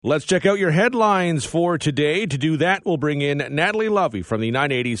Let's check out your headlines for today. To do that, we'll bring in Natalie Lovie from the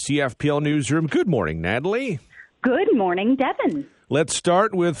 980 CFPL newsroom. Good morning, Natalie. Good morning, Devon. Let's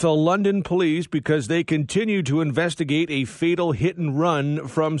start with London police because they continue to investigate a fatal hit and run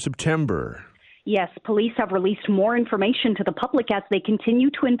from September. Yes, police have released more information to the public as they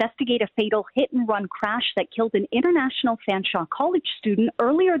continue to investigate a fatal hit-and-run crash that killed an international Fanshawe College student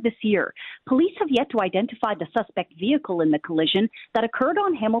earlier this year. Police have yet to identify the suspect vehicle in the collision that occurred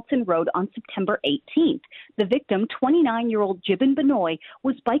on Hamilton Road on September 18th. The victim, 29-year-old Jibin Benoit,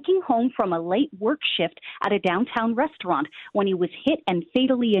 was biking home from a late work shift at a downtown restaurant when he was hit and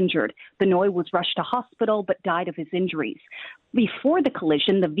fatally injured. Benoit was rushed to hospital but died of his injuries. Before the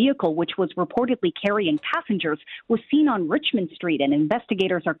collision, the vehicle, which was reportedly carrying passengers, was seen on Richmond Street, and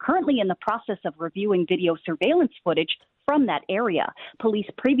investigators are currently in the process of reviewing video surveillance footage from that area. Police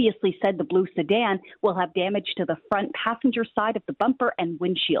previously said the blue sedan will have damage to the front passenger side of the bumper and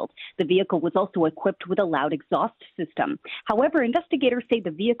windshield. The vehicle was also equipped with a loud exhaust system. However, investigators say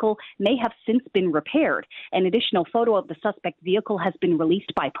the vehicle may have since been repaired. An additional photo of the suspect vehicle has been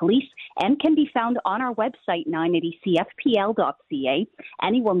released by police and can be found on our website, 980cfpl.ca.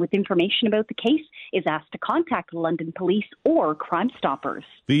 Anyone with information about the case is asked to contact London Police or Crime Stoppers.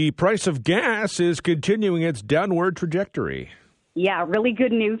 The price of gas is continuing its downward trajectory. Yeah, really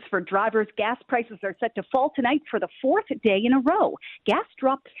good news for drivers. Gas prices are set to fall tonight for the fourth day in a row. Gas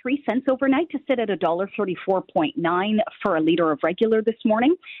dropped 3 cents overnight to sit at $1.34.9 for a liter of regular this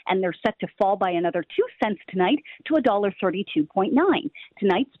morning, and they're set to fall by another 2 cents tonight to $1.32.9.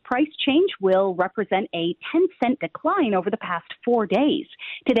 Tonight's price change will represent a 10-cent decline over the past 4 days.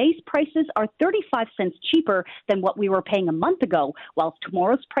 Today's prices are 35 cents cheaper than what we were paying a month ago, while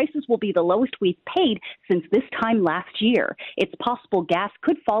tomorrow's prices will be the lowest we've paid since this time last year. It's possible gas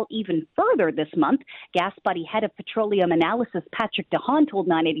could fall even further this month. Gas Buddy head of petroleum analysis Patrick DeHaan told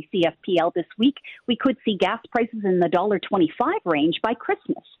 980 CFPL this week we could see gas prices in the $1.25 range by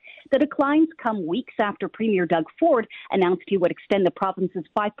Christmas. The declines come weeks after Premier Doug Ford announced he would extend the province's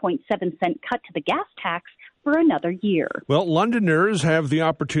 5.7-cent cut to the gas tax for another year. Well, Londoners have the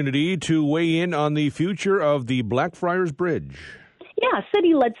opportunity to weigh in on the future of the Blackfriars Bridge. Yeah, a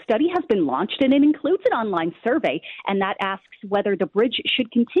city-led study has been launched, and it includes an online survey, and that asks whether the bridge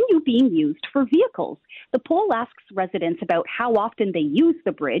should continue being used for vehicles. The poll asks residents about how often they use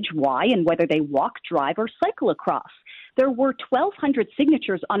the bridge, why, and whether they walk, drive, or cycle across. There were 1,200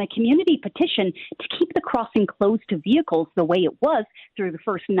 signatures on a community petition to keep the crossing closed to vehicles the way it was through the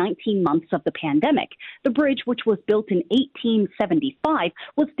first 19 months of the pandemic. The bridge, which was built in 1875,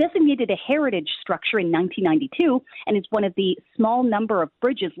 was designated a heritage structure in 1992 and is one of the small number of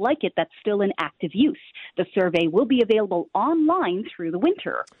bridges like it that's still in active use. The survey will be available online through the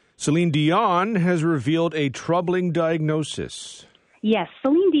winter. Celine Dion has revealed a troubling diagnosis. Yes,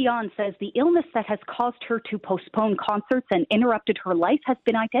 Celine Dion says the illness that has caused her to postpone concerts and interrupted her life has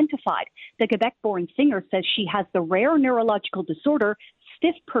been identified. The Quebec-born singer says she has the rare neurological disorder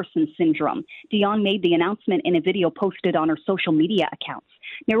stiff person syndrome. Dion made the announcement in a video posted on her social media accounts.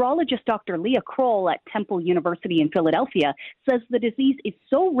 Neurologist Dr. Leah Kroll at Temple University in Philadelphia says the disease is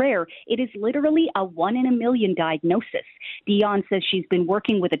so rare it is literally a 1 in a million diagnosis. Dion says she's been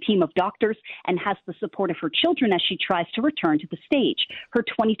working with a team of doctors and has the support of her children as she tries to return to the stage. Her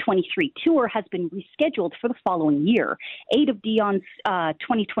 2023 tour has been rescheduled for the following year. 8 of Dion's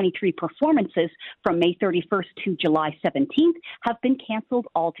 2023 performances from May 31st to July 17th have been canceled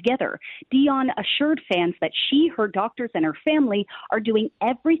altogether. Dion assured fans that she, her doctors, and her family are doing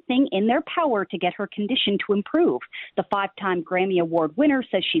everything in their power to get her condition to improve. The 5-time Grammy Award winner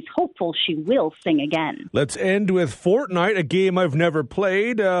says she's hopeful she will sing again. Let's end with Fortnite, a game I've never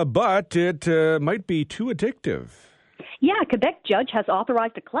played, but it might be too addictive. Yeah, a Quebec judge has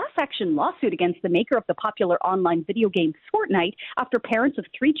authorized a class action lawsuit against the maker of the popular online video game Fortnite after parents of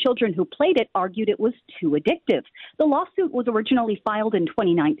 3 children who played it argued it was too addictive. The lawsuit was originally filed in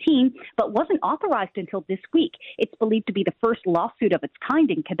 2019, but wasn't authorized until this week. It's believed to be the first lawsuit of its kind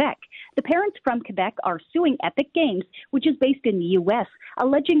in Quebec. The parents from Quebec are suing Epic Games, which is based in the U.S.,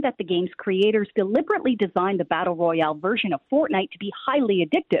 alleging that the game's creators deliberately designed the Battle Royale version of Fortnite to be highly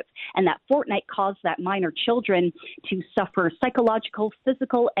addictive, and that Fortnite caused that minor children to suffer psychological,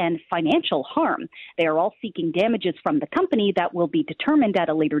 physical, and financial harm. They are all seeking damages from the company that will be determined at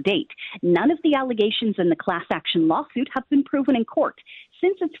a later date. None of the allegations in the class action lawsuit have been proven in court.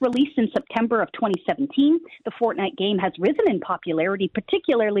 Since its release in September of 2017, the Fortnite game has risen in popularity,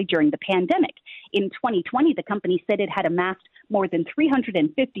 particularly during the pandemic. In 2020, the company said it had amassed more than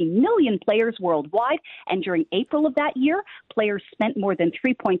 350 million players worldwide, and during April of that year, players spent more than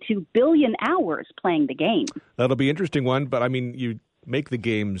 3.2 billion hours playing the game. That'll be an interesting one, but I mean, you make the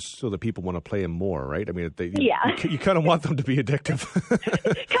games so that people want to play them more, right? I mean, Yeah. you kind of want them to be addictive.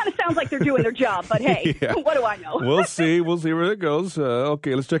 Kind of sounds like they're doing their job, but hey, Yeah. what do I know? We'll see where it goes.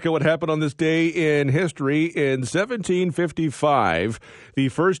 Okay, let's check out what happened on this day in history. In 1755, the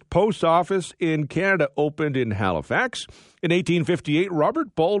first post office in Canada opened in Halifax. In 1858,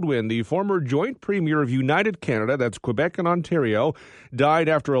 Robert Baldwin, the former joint premier of United Canada, that's Quebec and Ontario, died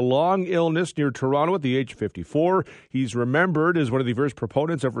after a long illness near Toronto at the age of 54. He's remembered as one of the first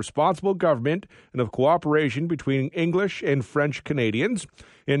proponents of responsible government and of cooperation between English and French Canadians.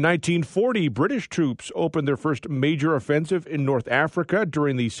 In 1940, British troops opened their first major offensive in North Africa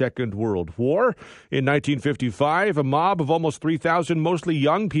during the Second World War. In 1955, a mob of almost 3,000 mostly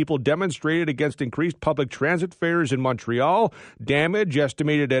young people demonstrated against increased public transit fares in Montreal. Damage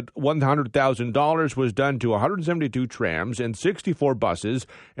estimated at $100,000 was done to 172 trams and 64 buses,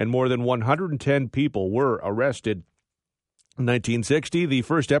 and more than 110 people were arrested. In 1960, the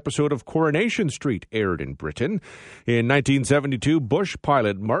first episode of Coronation Street aired in Britain. In 1972, Bush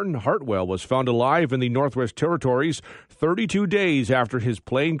pilot Martin Hartwell was found alive in the Northwest Territories 32 days after his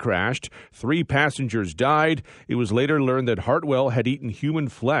plane crashed. 3 passengers died. It was later learned that Hartwell had eaten human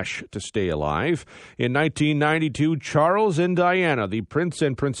flesh to stay alive. In 1992, Charles and Diana, the Prince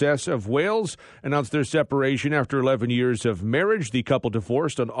and Princess of Wales, announced their separation after 11 years of marriage. The couple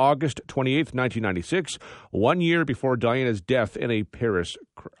divorced on August 28, 1996, 1 year before Diana's death in a Paris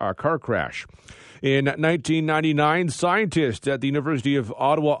car crash. In 1999, scientists at the University of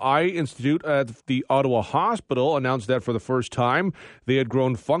Ottawa Eye Institute at the Ottawa Hospital announced that for the first time they had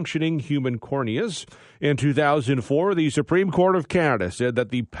grown functioning human corneas. In 2004, the Supreme Court of Canada said that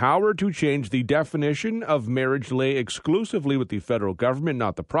the power to change the definition of marriage lay exclusively with the federal government,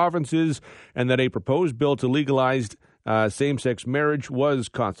 not the provinces, and that a proposed bill to legalize same-sex marriage was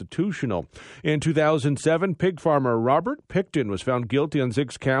constitutional. In 2007, pig farmer Robert Picton was found guilty on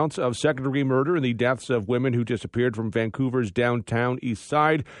 6 counts of second-degree murder in the deaths of women who disappeared from Vancouver's downtown east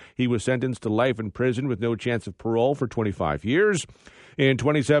side. He was sentenced to life in prison with no chance of parole for 25 years. In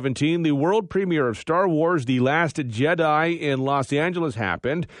 2017, the world premiere of Star Wars The Last Jedi in Los Angeles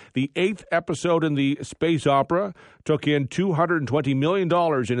happened. The 8th episode in the space opera took in $220 million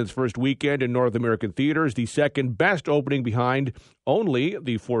in its first weekend in North American theaters, the second best opening behind only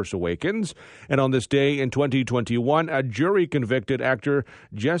The Force Awakens. And on this day in 2021, a jury convicted actor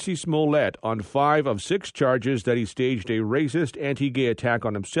Jesse Smollett on 5 of 6 charges that he staged a racist anti-gay attack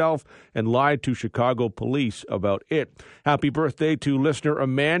on himself and lied to Chicago police about it. Happy birthday to listener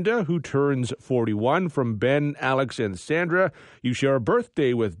Amanda, who turns 41, from Ben, Alex, and Sandra. You share a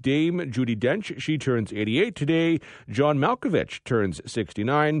birthday with Dame Judy Dench. She turns 88 today. John Malkovich turns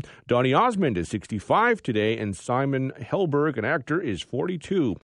 69. Donny Osmond is 65 today. And Simon Helberg, an actor, is 42.